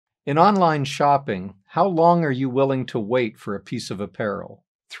In online shopping, how long are you willing to wait for a piece of apparel?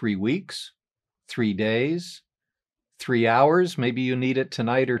 3 weeks? 3 days? 3 hours? Maybe you need it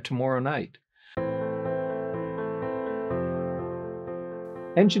tonight or tomorrow night.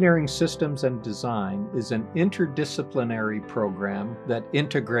 Engineering Systems and Design is an interdisciplinary program that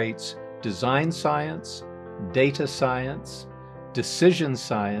integrates design science, data science, decision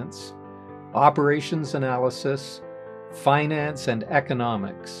science, operations analysis, finance, and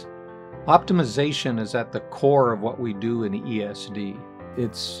economics. Optimization is at the core of what we do in ESD.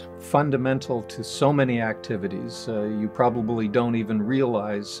 It's fundamental to so many activities. You probably don't even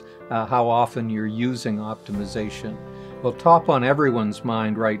realize how often you're using optimization. Well, top on everyone's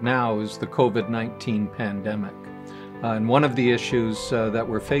mind right now is the COVID-19 pandemic. And one of the issues that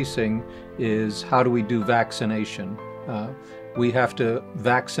we're facing is how do we do vaccination? We have to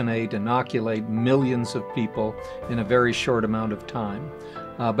vaccinate, inoculate millions of people in a very short amount of time.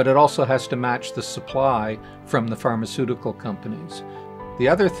 But it also has to match the supply from the pharmaceutical companies. The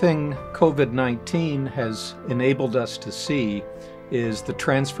other thing COVID-19 has enabled us to see is the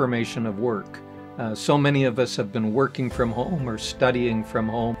transformation of work. So many of us have been working from home or studying from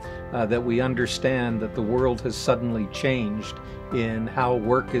home that we understand that the world has suddenly changed in how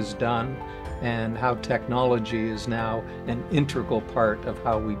work is done and how technology is now an integral part of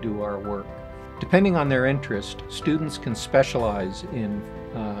how we do our work. Depending on their interest, students can specialize in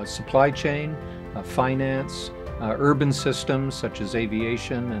supply chain, finance, urban systems such as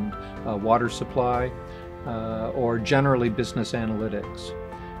aviation and water supply, or generally business analytics.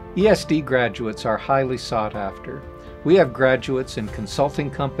 ESD graduates are highly sought after. We have graduates in consulting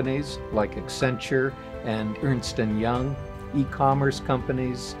companies like Accenture and Ernst & Young, e-commerce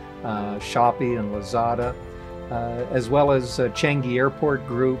companies, Shopee and Lazada, as well as Changi Airport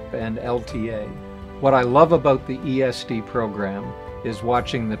Group and LTA. What I love about the ESD program is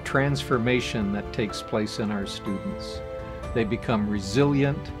watching the transformation that takes place in our students. They become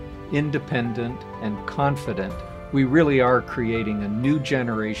resilient, independent, and confident. We really are creating a new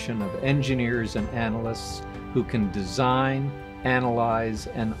generation of engineers and analysts who can design, analyze,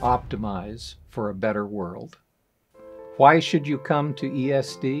 and optimize for a better world. Why should you come to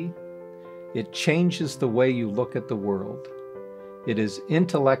ESD? It changes the way you look at the world. It is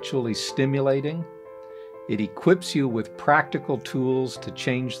intellectually stimulating. It equips you with practical tools to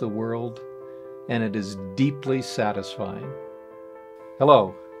change the world, and it is deeply satisfying.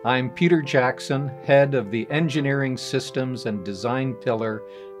 Hello, I'm Peter Jackson, head of the Engineering Systems and Design Pillar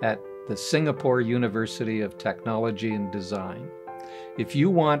at the Singapore University of Technology and Design. If you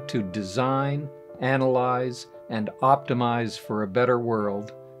want to design, analyze, and optimize for a better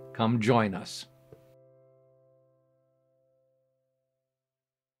world, come join us.